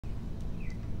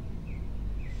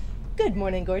Good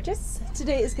morning, gorgeous.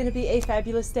 Today is going to be a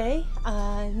fabulous day.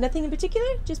 Nothing in particular,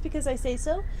 just because I say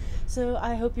so. So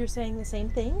I hope you're saying the same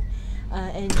thing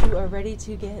and you are ready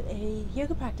to get a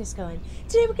yoga practice going.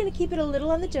 Today we're going to keep it a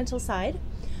little on the gentle side,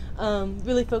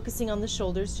 really focusing on the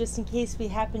shoulders, just in case we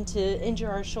happen to injure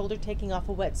our shoulder taking off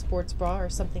a wet sports bra or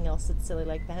something else that's silly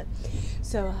like that.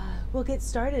 So we'll get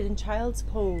started in child's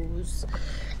pose.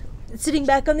 Sitting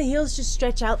back on the heels, just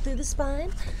stretch out through the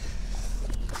spine.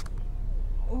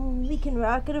 We can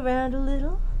rock it around a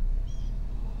little.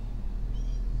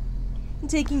 And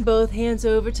taking both hands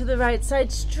over to the right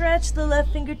side, stretch the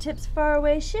left fingertips far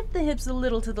away, shift the hips a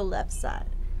little to the left side.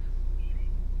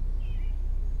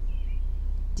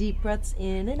 Deep breaths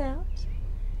in and out,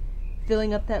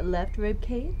 filling up that left rib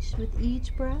cage with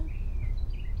each breath.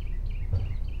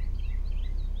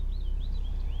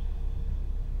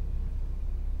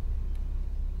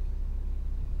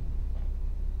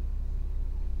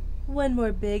 One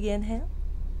more big inhale.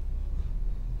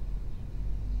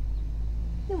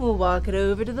 And we'll walk it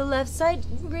over to the left side.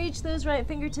 Reach those right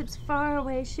fingertips far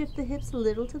away. Shift the hips a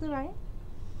little to the right.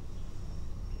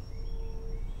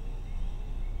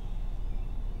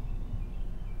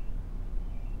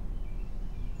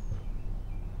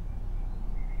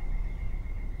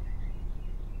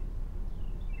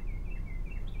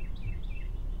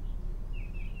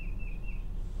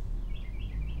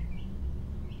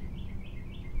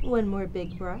 One more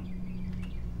big breath.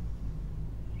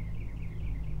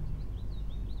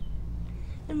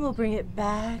 And we'll bring it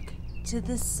back to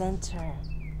the center.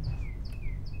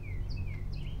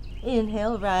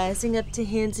 Inhale, rising up to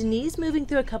hands and knees, moving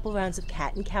through a couple rounds of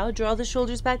cat and cow. Draw the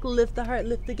shoulders back, lift the heart,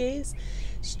 lift the gaze.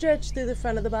 Stretch through the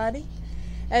front of the body.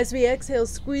 As we exhale,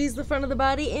 squeeze the front of the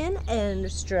body in and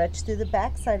stretch through the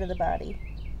back side of the body.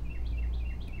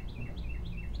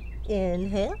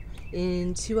 Inhale,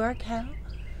 into our cow.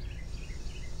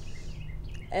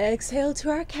 Exhale to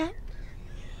our cat.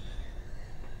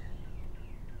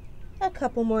 A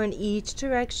couple more in each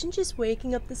direction, just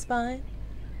waking up the spine.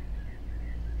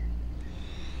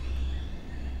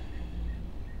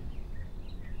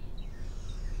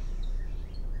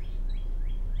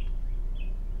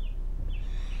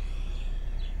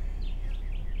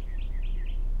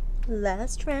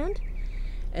 Last round.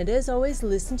 And as always,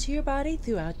 listen to your body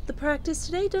throughout the practice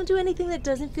today. Don't do anything that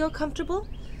doesn't feel comfortable.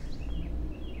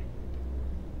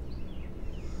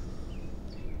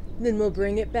 Then we'll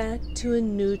bring it back to a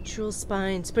neutral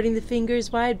spine. Spreading the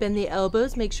fingers wide, bend the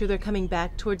elbows, make sure they're coming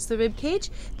back towards the rib cage.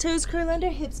 Toes curl under,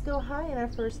 hips go high in our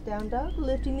first down dog.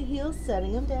 Lifting the heels,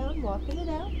 setting them down, walking it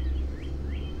out.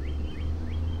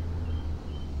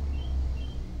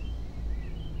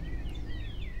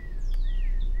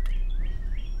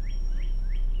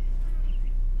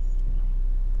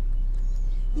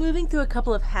 Moving through a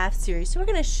couple of half series. So we're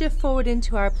going to shift forward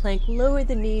into our plank, lower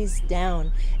the knees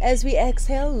down. As we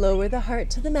exhale, lower the heart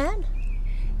to the mat.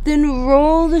 Then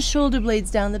roll the shoulder blades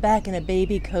down the back in a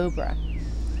baby cobra.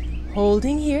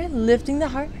 Holding here, lifting the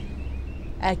heart,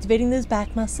 activating those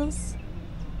back muscles.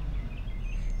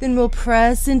 Then we'll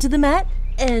press into the mat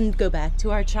and go back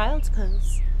to our child's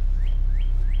pose.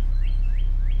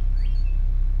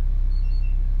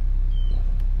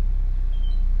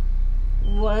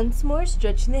 Once more,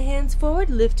 stretching the hands forward,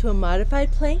 lift to a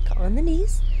modified plank on the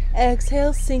knees.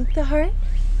 Exhale, sink the heart.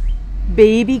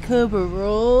 Baby cobra,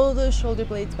 roll those shoulder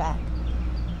blades back.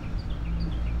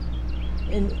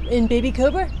 In baby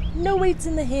cobra, no weights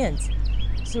in the hands.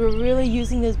 So we're really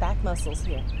using those back muscles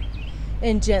here.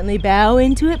 And gently bow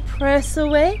into it, press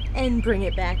away, and bring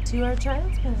it back to our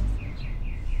child's pose.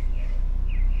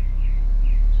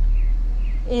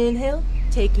 Inhale,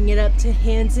 taking it up to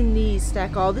hands and knees.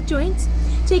 Stack all the joints.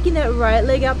 Taking that right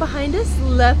leg out behind us,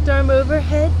 left arm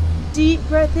overhead. Deep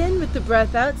breath in, with the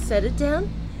breath out, set it down.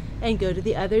 And go to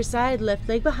the other side, left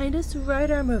leg behind us,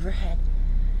 right arm overhead.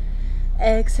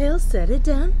 Exhale, set it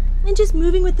down. And just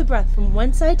moving with the breath from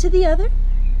one side to the other.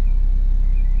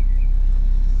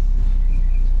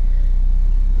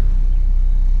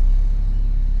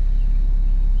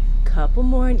 Couple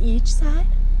more on each side.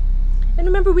 And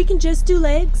remember, we can just do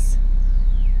legs.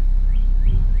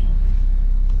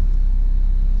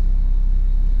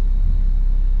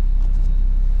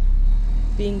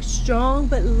 Being strong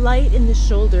but light in the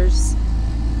shoulders.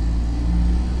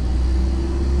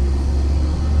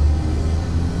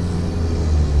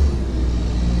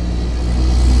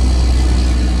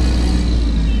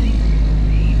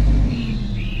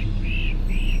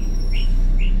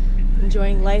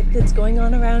 Enjoying life that's going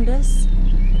on around us.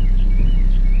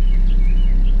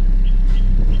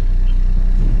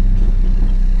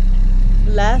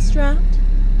 Last round.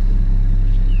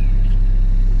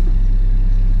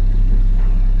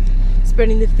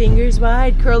 Spreading the fingers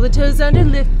wide, curl the toes under,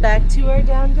 lift back to our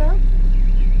down dog.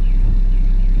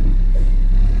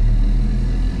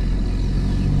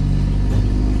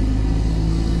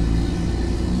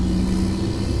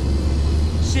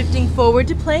 Shifting forward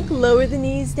to plank, lower the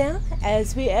knees down.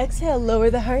 As we exhale,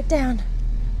 lower the heart down.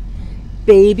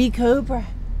 Baby cobra,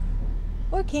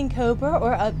 or king cobra,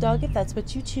 or up dog if that's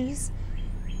what you choose.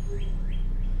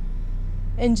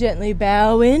 And gently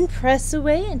bow in, press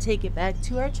away, and take it back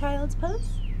to our child's pose.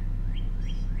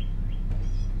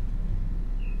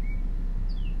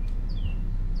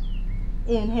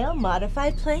 Inhale,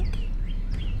 modified plank.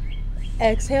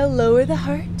 Exhale, lower the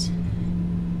heart.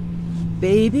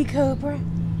 Baby cobra.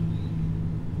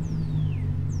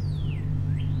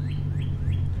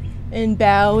 And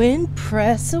bow in,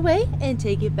 press away, and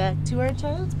take it back to our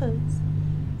child's pose.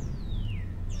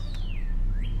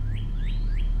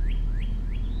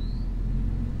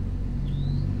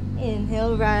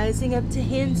 Inhale, rising up to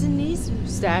hands and knees.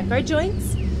 Stack our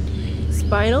joints.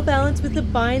 Spinal balance with the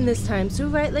bind this time. So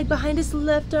right leg behind us,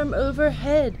 left arm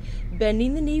overhead.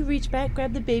 Bending the knee, reach back,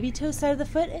 grab the baby toe side of the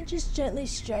foot, and just gently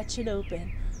stretch it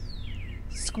open.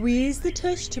 Squeeze the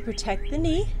tush to protect the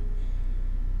knee.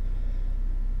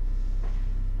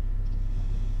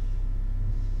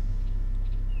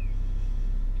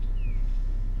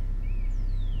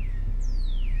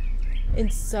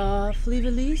 And softly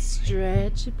release,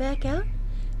 stretch it back out,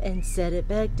 and set it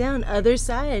back down. Other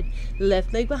side,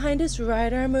 left leg behind us,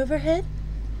 right arm overhead.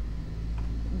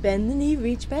 Bend the knee,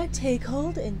 reach back, take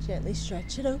hold, and gently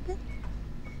stretch it open.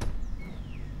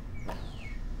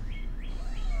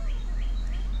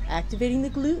 Activating the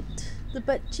glute, the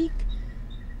butt cheek.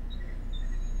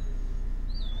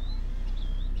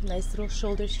 Nice little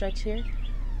shoulder stretch here.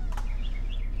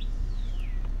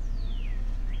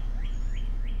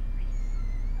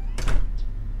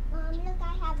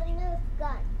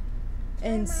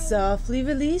 And softly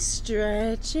release,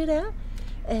 stretch it out,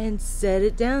 and set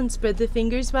it down. Spread the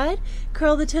fingers wide,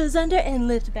 curl the toes under, and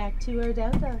lift back to our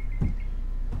down dog.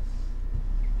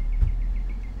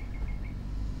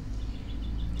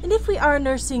 And if we are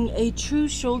nursing a true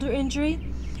shoulder injury,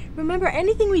 remember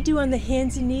anything we do on the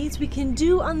hands and knees, we can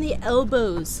do on the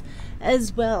elbows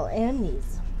as well, and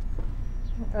knees.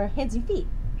 Or hands and feet.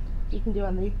 You can do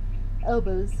on the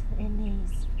elbows and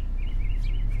knees.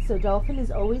 So dolphin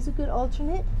is always a good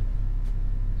alternate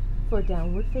for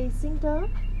downward facing dog.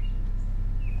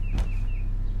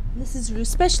 This is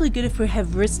especially good if we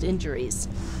have wrist injuries.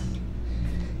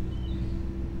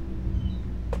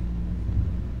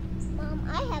 Mom,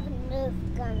 I have a Nerf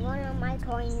gun. What am I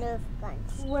calling Nerf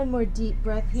guns? One more deep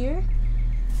breath here.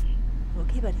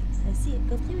 Okay, buddy. I see it.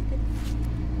 Go play with it.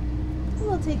 And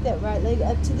we'll take that right leg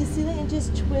up to the ceiling and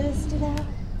just twist it out.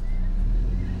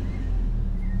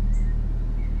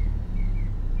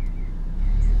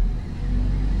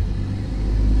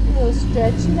 We'll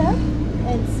stretch it up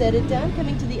and set it down,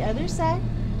 coming to the other side.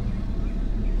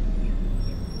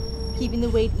 Keeping the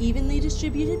weight evenly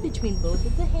distributed between both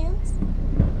of the hands.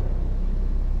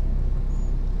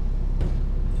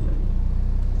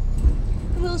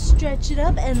 And we'll stretch it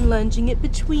up and lunging it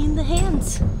between the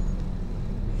hands.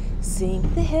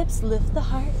 Sink the hips, lift the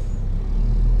heart.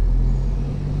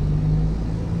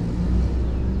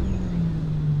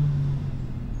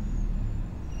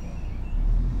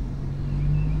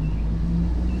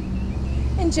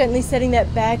 And gently setting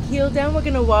that back heel down, we're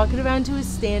going to walk it around to a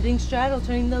standing straddle,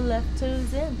 turning the left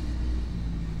toes in.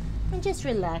 And just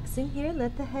relaxing here,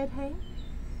 let the head hang.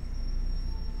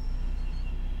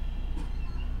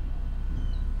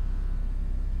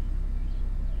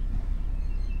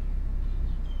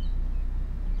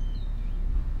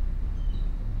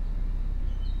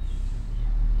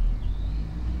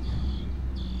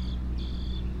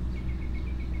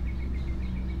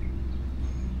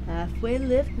 Halfway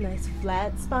lift, nice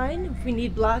flat spine. If we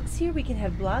need blocks here, we can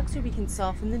have blocks or we can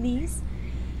soften the knees.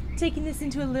 Taking this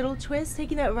into a little twist,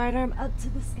 taking that right arm up to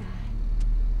the sky.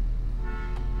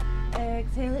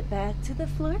 Exhale it back to the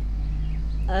floor.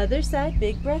 Other side,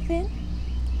 big breath in.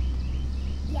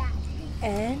 Yeah.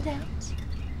 And out.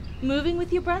 Moving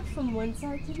with your breath from one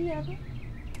side to the other.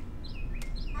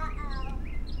 Uh-oh.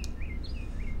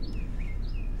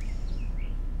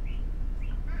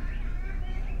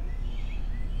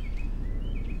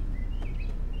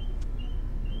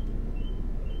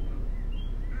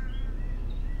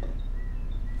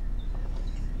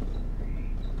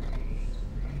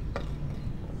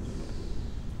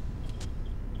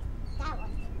 That was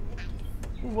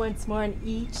nice. Once more on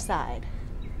each side.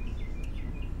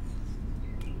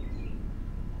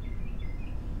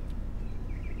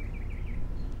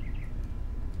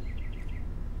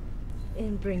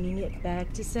 And bringing it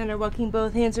back to center, walking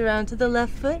both hands around to the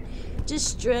left foot, just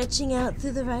stretching out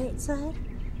through the right side.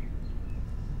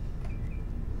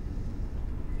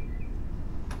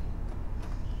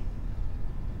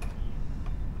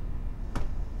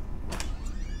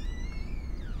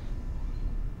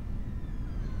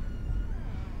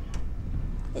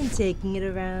 And taking it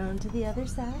around to the other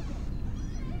side.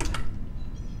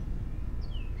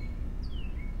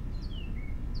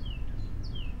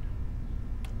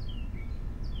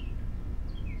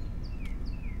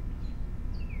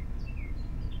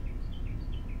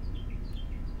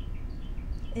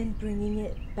 And bringing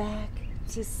it back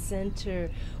to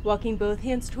center. Walking both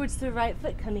hands towards the right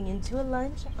foot, coming into a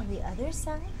lunge on the other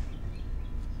side.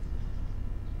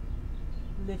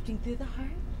 Lifting through the heart.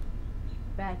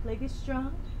 Back leg is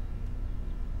strong.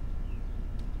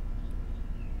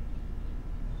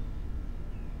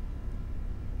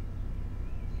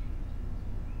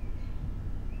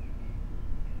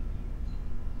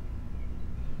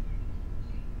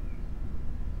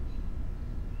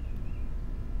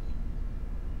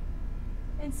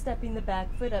 And stepping the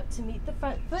back foot up to meet the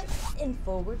front foot in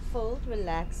forward fold,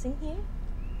 relaxing here,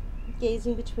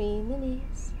 gazing between the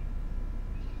knees.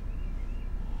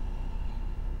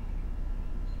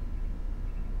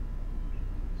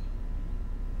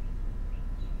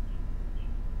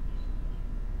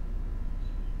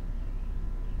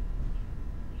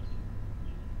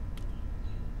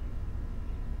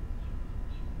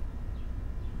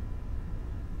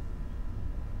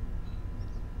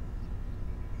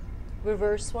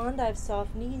 Reverse swan dive,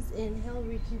 soft knees, inhale,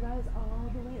 reaching rise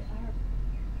all the way up.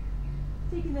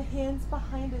 Taking the hands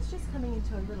behind us, just coming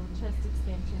into a little chest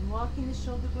expansion, walking the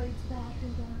shoulder blades back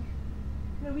and down.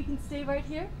 Now we can stay right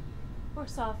here, or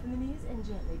soften the knees and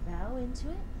gently bow into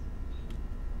it.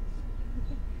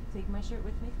 Take my shirt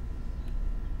with me.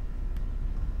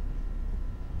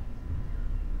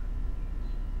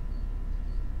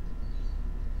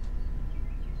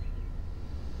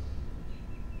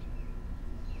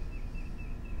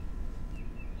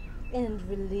 And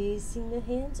releasing the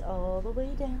hands all the way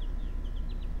down.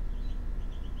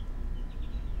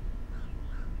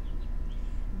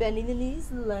 Bending the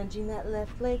knees, lunging that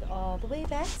left leg all the way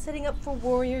back, setting up for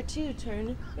warrior two.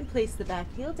 Turn and place the back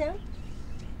heel down.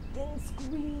 Then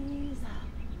squeeze up.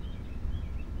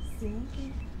 Sink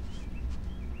in.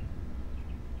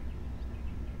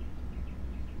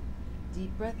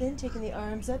 Deep breath in, taking the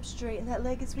arms up, straighten that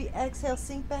leg as we exhale,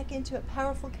 sink back into it.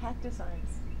 Powerful cactus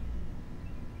arms.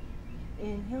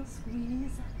 Inhale,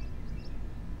 squeeze.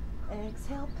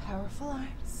 Exhale, powerful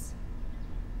arms.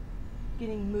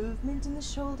 Getting movement in the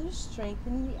shoulders,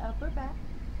 strengthening the upper back.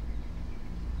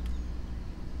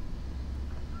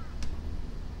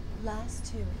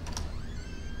 Last two.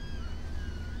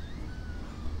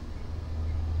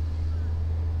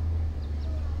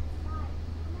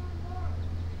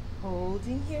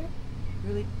 Holding here,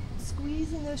 really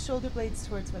squeezing those shoulder blades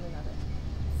towards one another.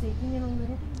 Sinking in a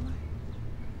little bit more.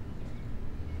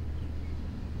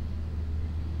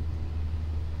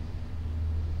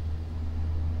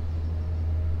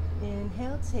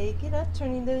 Inhale, take it up,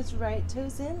 turning those right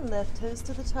toes in, left toes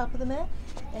to the top of the mat,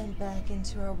 and back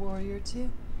into our warrior two.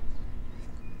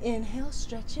 Inhale,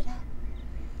 stretch it up.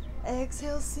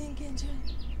 Exhale, sink into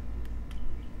it.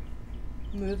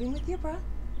 Moving with your breath.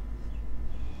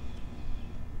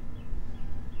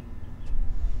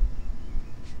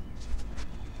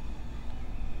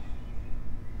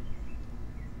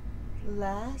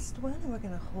 Last one, and we're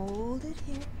going to hold it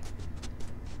here.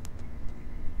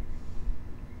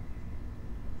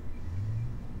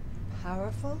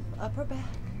 Powerful upper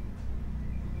back.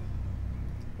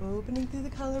 Opening through the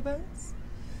collarbones.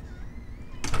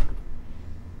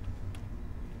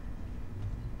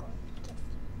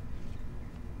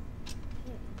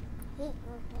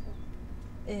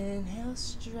 Inhale,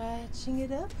 stretching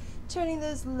it up. Turning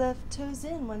those left toes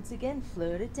in. Once again,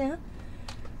 float it down.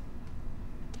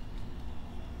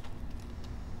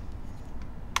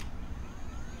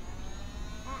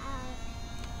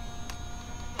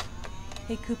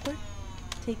 Hey, Cooper,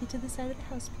 take it to the side of the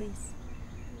house, please.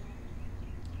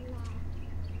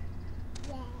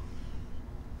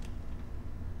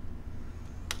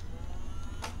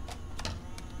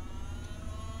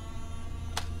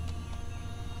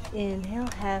 Inhale,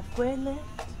 halfway lift.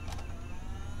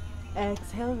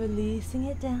 Exhale, releasing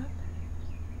it down.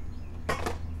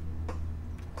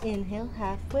 Inhale,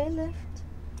 halfway lift.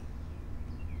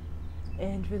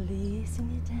 And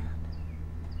releasing it down.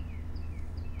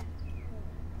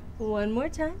 One more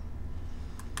time.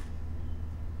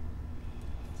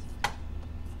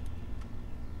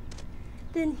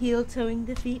 Then heel toeing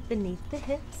the feet beneath the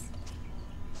hips.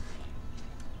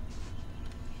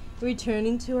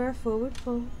 Returning to our forward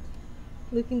fold,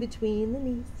 looking between the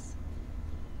knees.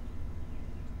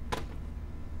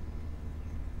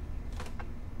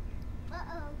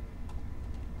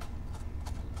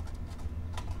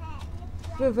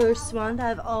 Reverse swan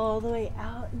dive all the way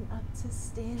out and up to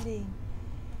standing.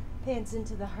 Hands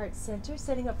into the heart center,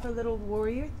 setting up for a little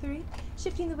warrior three.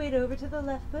 Shifting the weight over to the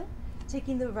left foot,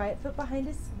 taking the right foot behind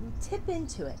us, tip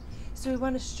into it. So we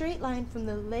want a straight line from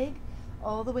the leg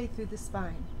all the way through the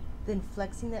spine. Then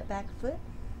flexing that back foot.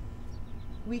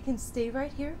 We can stay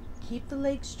right here, keep the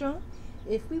leg strong.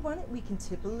 If we want it, we can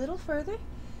tip a little further,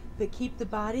 but keep the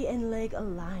body and leg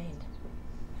aligned.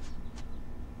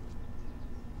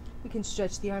 We can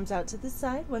stretch the arms out to the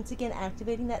side, once again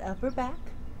activating that upper back.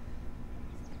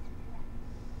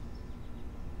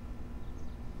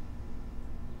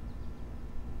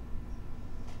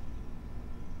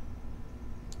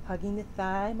 Hugging the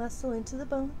thigh muscle into the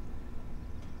bone.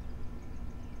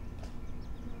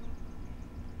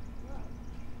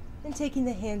 And taking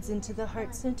the hands into the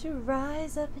heart center,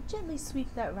 rise up and gently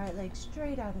sweep that right leg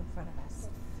straight out in front of us.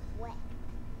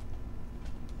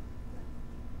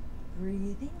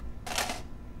 Breathing.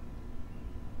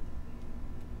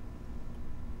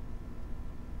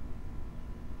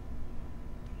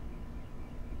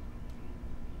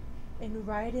 And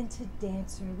right into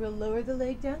dancer. We'll lower the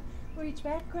leg down, reach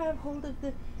back, grab hold of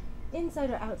the inside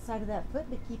or outside of that foot,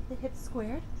 but keep the hips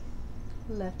squared.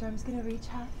 Left arm's gonna reach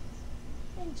high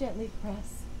and gently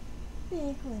press the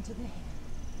ankle into the hand.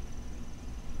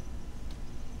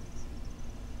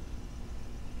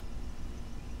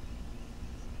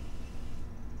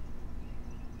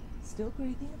 Still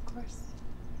breathing, of course.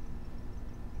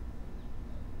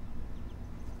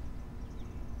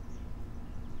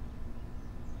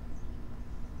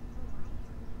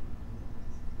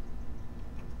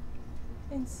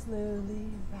 And slowly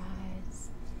rise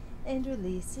and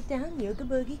release. Sit down, yoga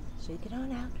boogie. Shake it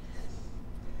on out.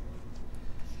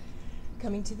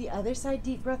 Coming to the other side,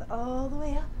 deep breath all the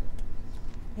way up.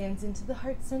 Hands into the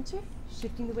heart center.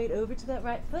 Shifting the weight over to that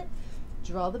right foot.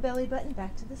 Draw the belly button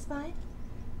back to the spine.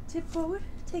 Tip forward.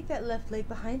 Take that left leg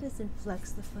behind us and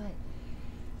flex the foot.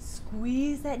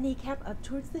 Squeeze that kneecap up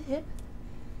towards the hip.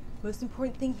 Most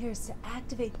important thing here is to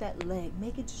activate that leg.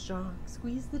 Make it strong.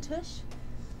 Squeeze the tush.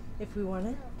 If we want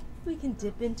to, we can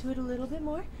dip into it a little bit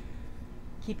more.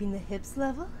 Keeping the hips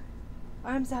level.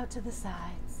 Arms out to the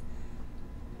sides.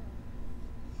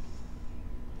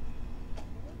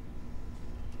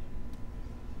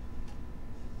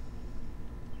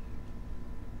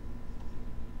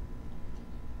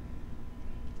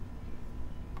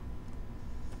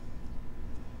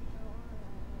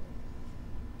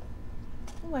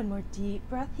 One more deep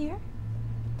breath here.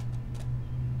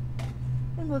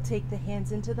 And we'll take the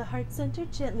hands into the heart center,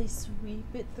 gently sweep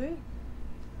it through.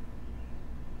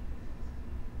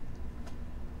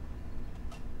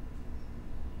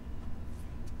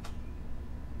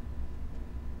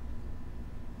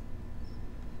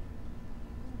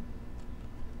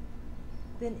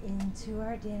 Then into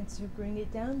our dancer, bring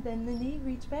it down, bend the knee,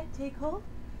 reach back, take hold.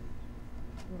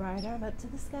 Right arm up to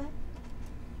the sky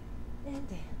and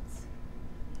dance.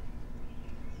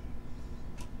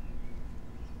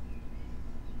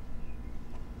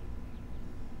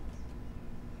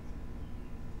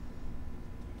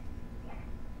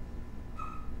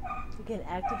 Again,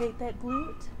 activate that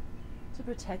glute to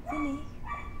protect the knee.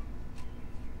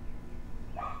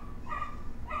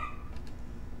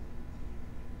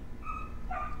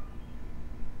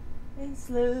 And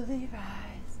slowly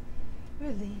rise,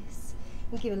 release,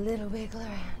 and give a little wiggle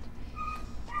around.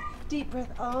 Deep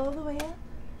breath all the way up.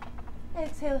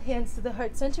 Exhale, hands to the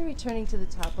heart center, returning to the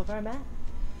top of our mat.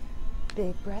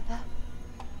 Big breath up.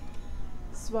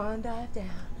 Swan dive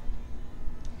down.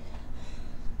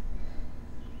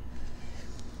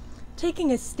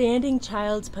 Taking a standing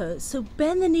child's pose. So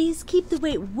bend the knees, keep the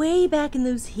weight way back in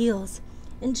those heels,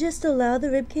 and just allow the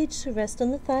ribcage to rest on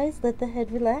the thighs. Let the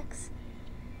head relax.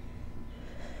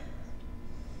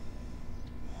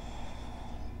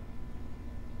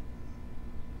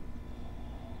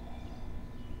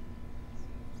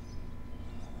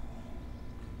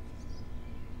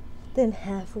 Then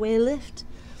halfway lift.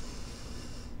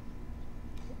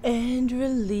 And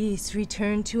release.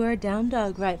 Return to our down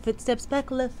dog. Right foot steps back,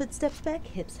 left foot steps back,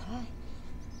 hips high.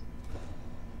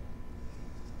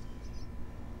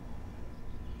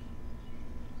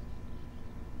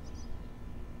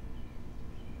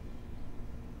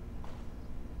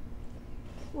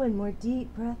 One more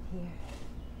deep breath here.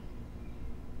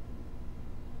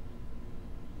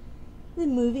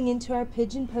 Then moving into our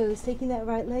pigeon pose, taking that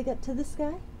right leg up to the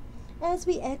sky. As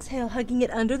we exhale, hugging it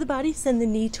under the body, send the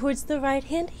knee towards the right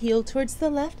hand, heel towards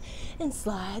the left, and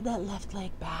slide that left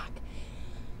leg back.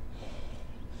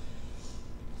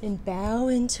 And bow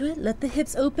into it. Let the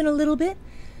hips open a little bit.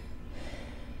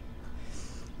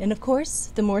 And of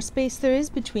course, the more space there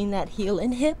is between that heel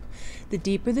and hip, the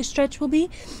deeper the stretch will be.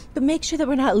 But make sure that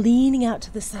we're not leaning out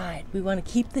to the side. We want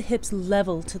to keep the hips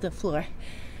level to the floor.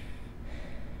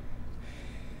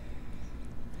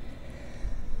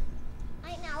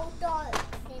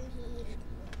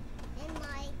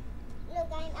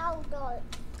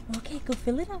 Okay, go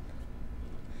fill it up.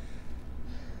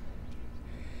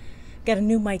 Got a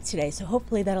new mic today, so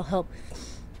hopefully that'll help.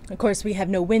 Of course, we have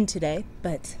no wind today,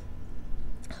 but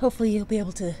hopefully you'll be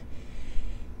able to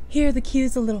hear the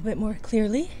cues a little bit more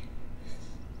clearly.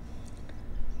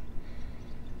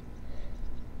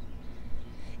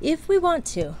 If we want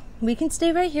to, we can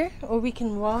stay right here, or we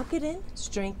can walk it in,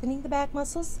 strengthening the back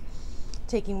muscles,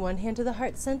 taking one hand to the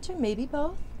heart center, maybe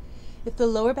both. If the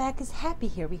lower back is happy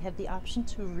here, we have the option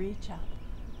to reach up.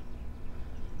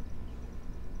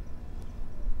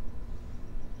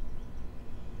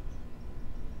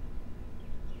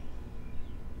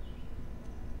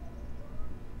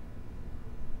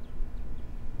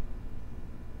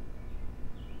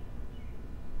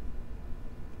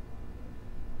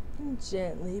 And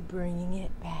gently bringing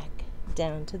it back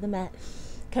down to the mat.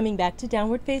 Coming back to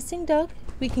downward facing dog.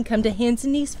 We can come to hands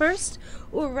and knees first,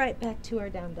 or right back to our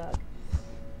down dog.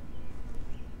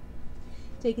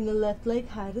 Taking the left leg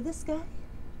high to the sky.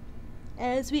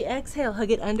 As we exhale,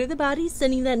 hug it under the body,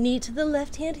 sending that knee to the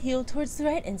left hand, heel towards the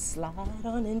right, and slide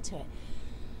on into it.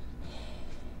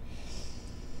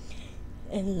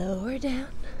 And lower down.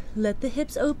 Let the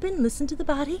hips open, listen to the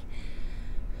body.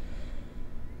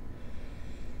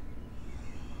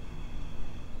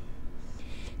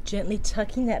 Gently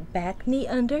tucking that back knee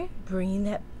under, bringing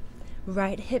that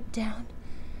right hip down.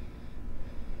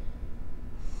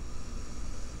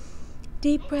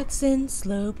 Deep breaths in,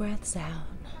 slow breaths out.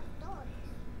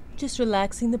 Just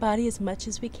relaxing the body as much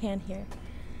as we can here.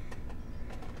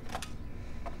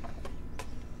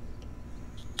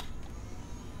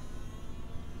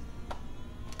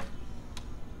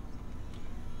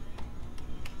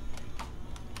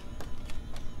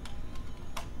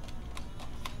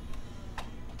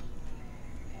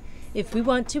 If we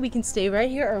want to, we can stay right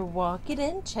here or walk it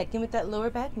in, check in with that lower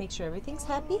back, make sure everything's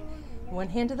happy. One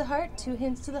hand to the heart, two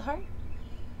hands to the heart.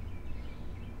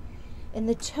 And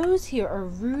the toes here are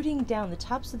rooting down, the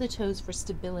tops of the toes for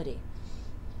stability.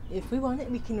 If we want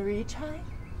it, we can reach high.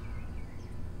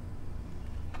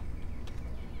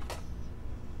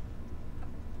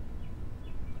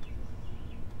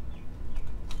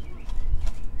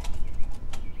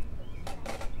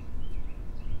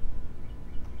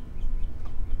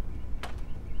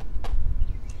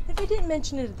 If I didn't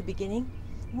mention it at the beginning,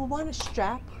 we'll want a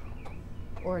strap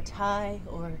or a tie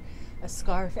or a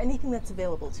scarf, anything that's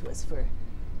available to us for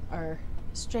our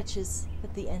stretches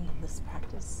at the end of this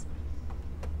practice.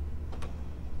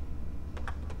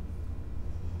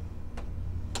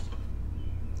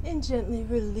 And gently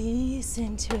release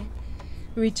into it.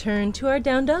 Return to our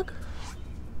down dog.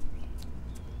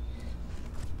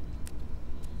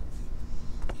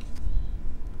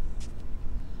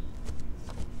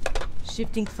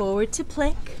 Shifting forward to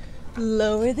plank.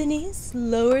 Lower the knees,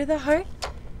 lower the heart.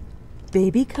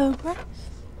 Baby cobra.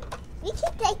 We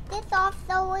can take this off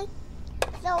so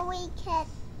we can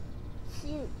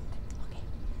shoot. Okay.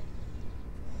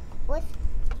 With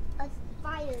a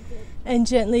spider did. And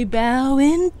gently bow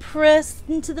in, press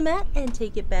into the mat, and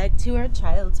take it back to our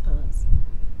child's pose.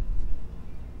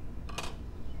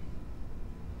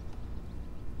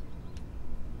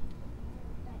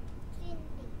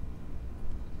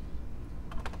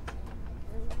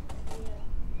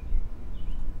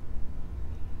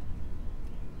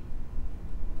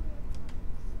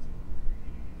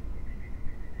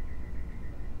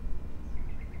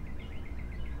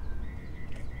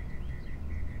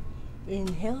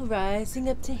 Inhale, rising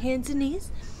up to hands and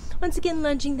knees. Once again,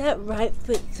 lunging that right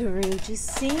foot through.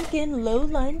 Just sink in, low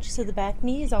lunge, so the back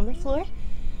knee is on the floor.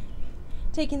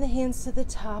 Taking the hands to the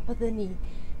top of the knee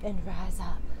and rise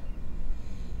up.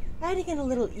 Adding in a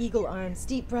little eagle arms,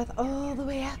 deep breath all the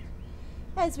way up.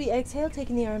 As we exhale,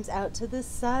 taking the arms out to the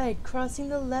side, crossing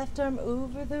the left arm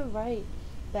over the right.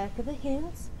 Back of the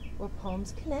hands or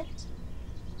palms connect.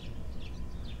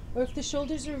 Or if the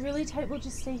shoulders are really tight, we'll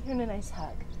just stay here in a nice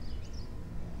hug.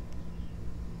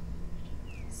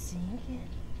 Sink in.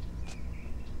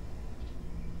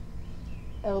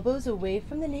 Elbows away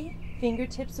from the knee,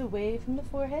 fingertips away from the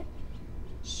forehead,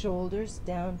 shoulders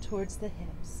down towards the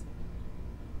hips.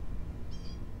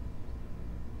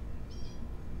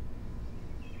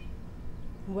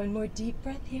 One more deep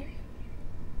breath here.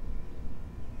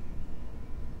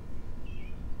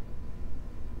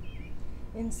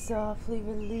 And softly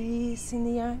releasing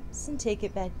the arms and take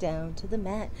it back down to the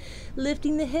mat.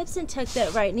 Lifting the hips and tuck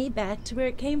that right knee back to where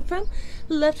it came from.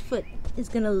 Left foot is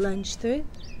going to lunge through.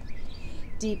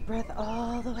 Deep breath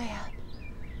all the way up.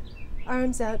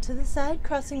 Arms out to the side,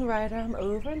 crossing right arm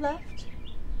over left.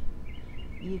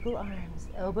 Eagle arms,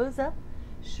 elbows up,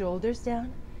 shoulders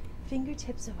down,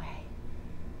 fingertips away.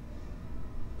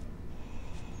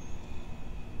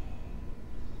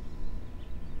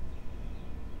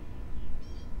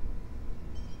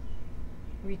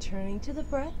 Returning to the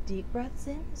breath, deep breaths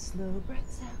in, slow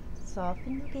breaths out.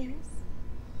 Soften the gaze.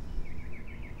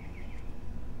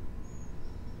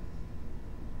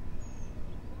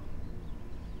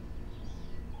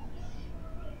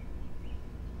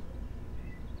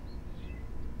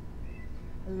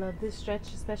 I love this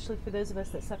stretch, especially for those of us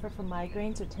that suffer from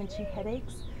migraines or tension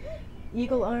headaches.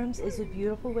 Eagle arms is a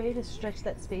beautiful way to stretch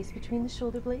that space between the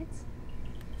shoulder blades.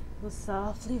 We'll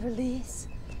softly release.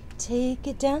 Take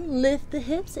it down, lift the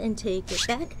hips, and take it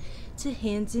back to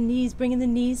hands and knees, bringing the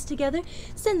knees together.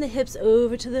 Send the hips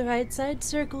over to the right side,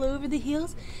 circle over the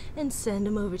heels, and send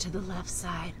them over to the left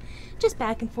side. Just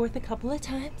back and forth a couple of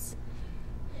times.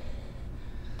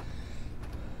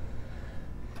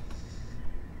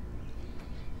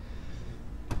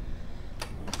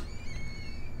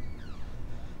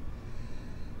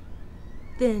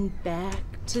 Then back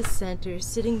to center,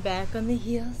 sitting back on the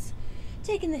heels.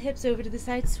 Taking the hips over to the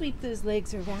side, sweep those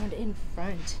legs around in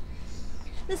front.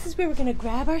 This is where we're going to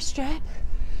grab our strap.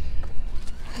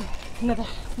 Another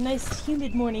nice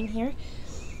humid morning here.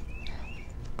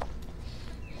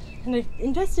 And I've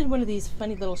invested in one of these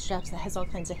funny little straps that has all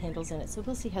kinds of handles in it, so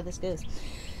we'll see how this goes.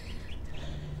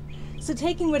 So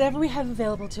taking whatever we have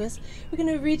available to us, we're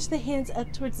going to reach the hands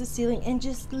up towards the ceiling and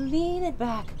just lean it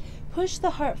back. Push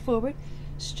the heart forward,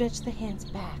 stretch the hands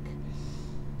back.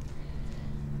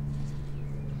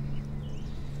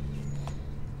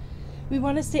 We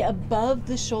want to stay above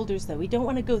the shoulders though. We don't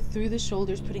want to go through the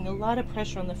shoulders, putting a lot of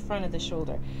pressure on the front of the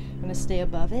shoulder. I'm going to stay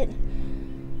above it.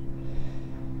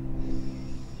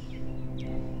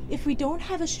 If we don't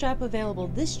have a strap available,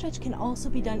 this stretch can also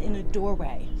be done in a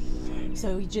doorway.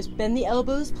 So you just bend the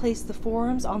elbows, place the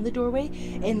forearms on the doorway,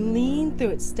 and lean through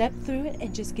it, step through it,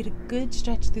 and just get a good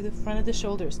stretch through the front of the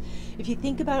shoulders. If you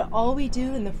think about all we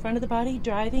do in the front of the body,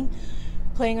 driving,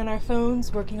 playing on our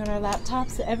phones, working on our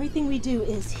laptops, everything we do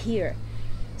is here.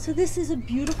 So this is a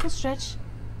beautiful stretch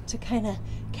to kind of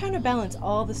counterbalance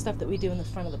all the stuff that we do in the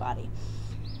front of the body.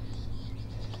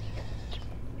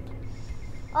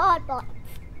 Odd bods.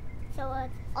 So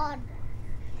it's odd.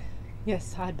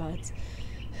 Yes, odd bods.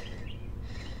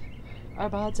 Our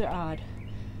bods are odd.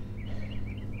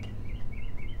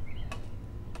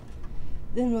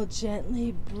 Then we'll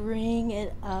gently bring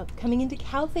it up, coming into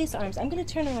Cowface Arms. I'm going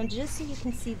to turn around just so you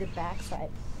can see the back side.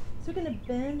 So we're going to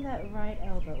bend that right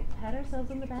elbow, pat ourselves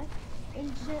on the back,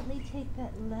 and gently take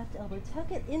that left elbow.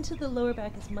 Tuck it into the lower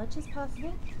back as much as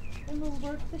possible, and we'll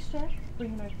work the strap,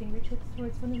 bringing our fingertips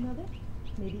towards one another,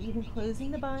 maybe even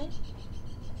closing the bind.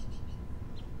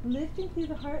 Lifting through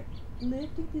the heart,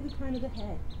 lifting through the crown of the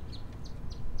head.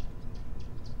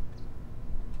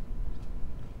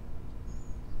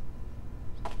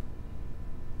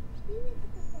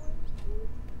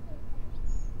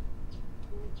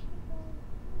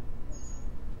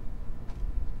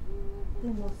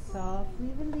 Then we'll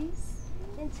softly release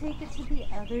and take it to the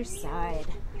other side.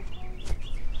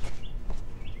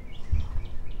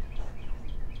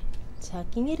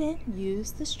 Tucking it in,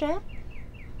 use the strap.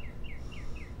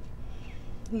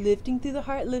 Lifting through the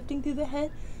heart, lifting through the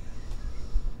head.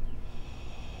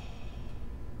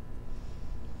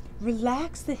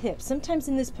 Relax the hips. Sometimes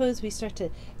in this pose we start to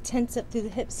tense up through the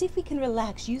hips. See if we can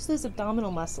relax. Use those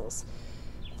abdominal muscles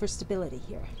for stability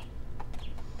here.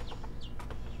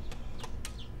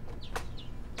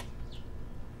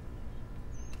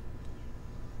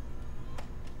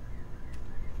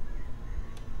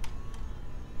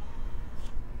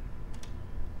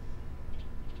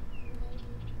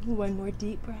 One more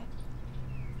deep breath.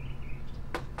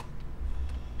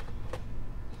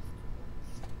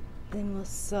 Then we'll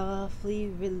softly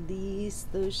release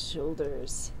those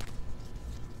shoulders.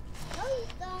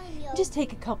 Just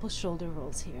take a couple shoulder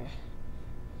rolls here.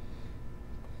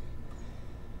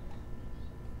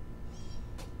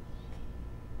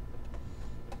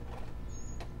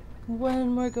 One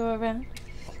more go around.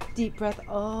 Deep breath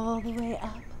all the way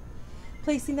up.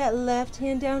 Placing that left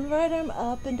hand down, right arm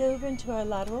up and over into our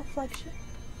lateral flexion.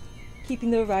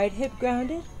 Keeping the right hip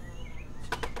grounded.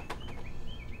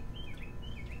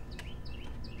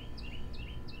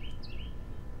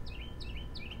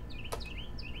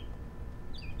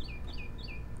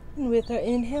 And with our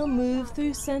inhale, move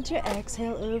through center.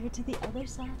 Exhale over to the other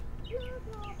side.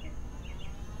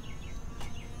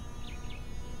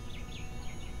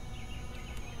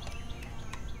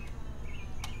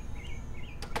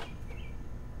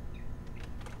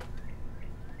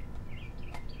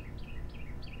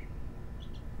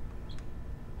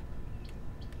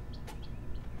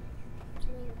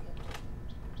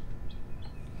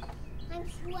 I'm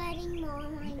sweating,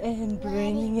 Mom. And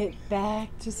bringing it back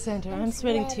to center. I'm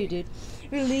sweating too, dude.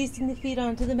 Releasing the feet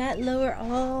onto the mat. Lower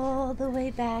all the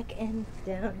way back and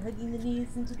down. Hugging the knees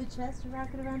into the chest. Rock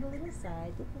it around a little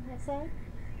side. Look at that side.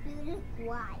 You look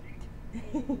white.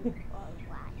 Or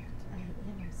white. I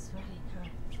am sweating, huh?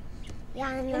 Yeah,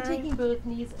 And taking both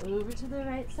knees over to the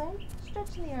right side.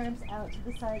 Stretching the arms out to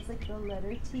the sides like the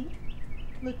letter T.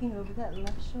 Looking over that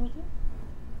left shoulder.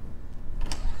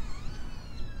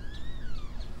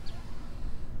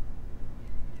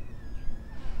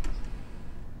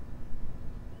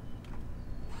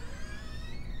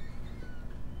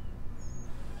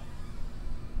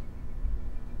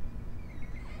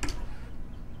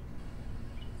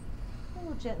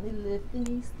 We'll gently lift the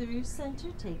knees through center,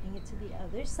 taking it to the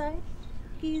other side,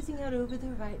 gazing out over the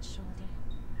right shoulder.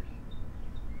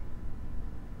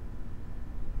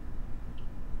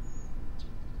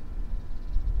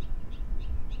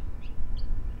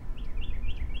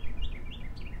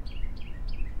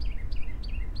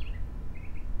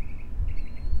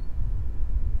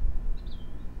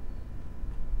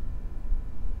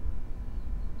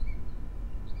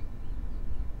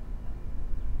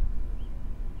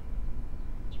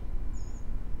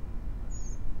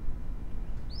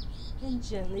 And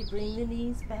gently bring the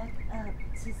knees back up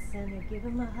to center. Give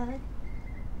them a hug.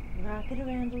 Rock it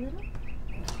around a little.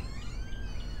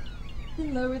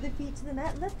 Then lower the feet to the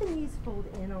mat. Let the knees fold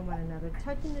in on one another,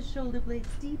 tucking the shoulder blades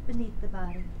deep beneath the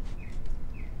body.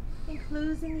 And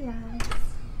closing the eyes.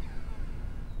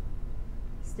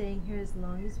 Staying here as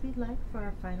long as we'd like for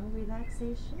our final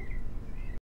relaxation.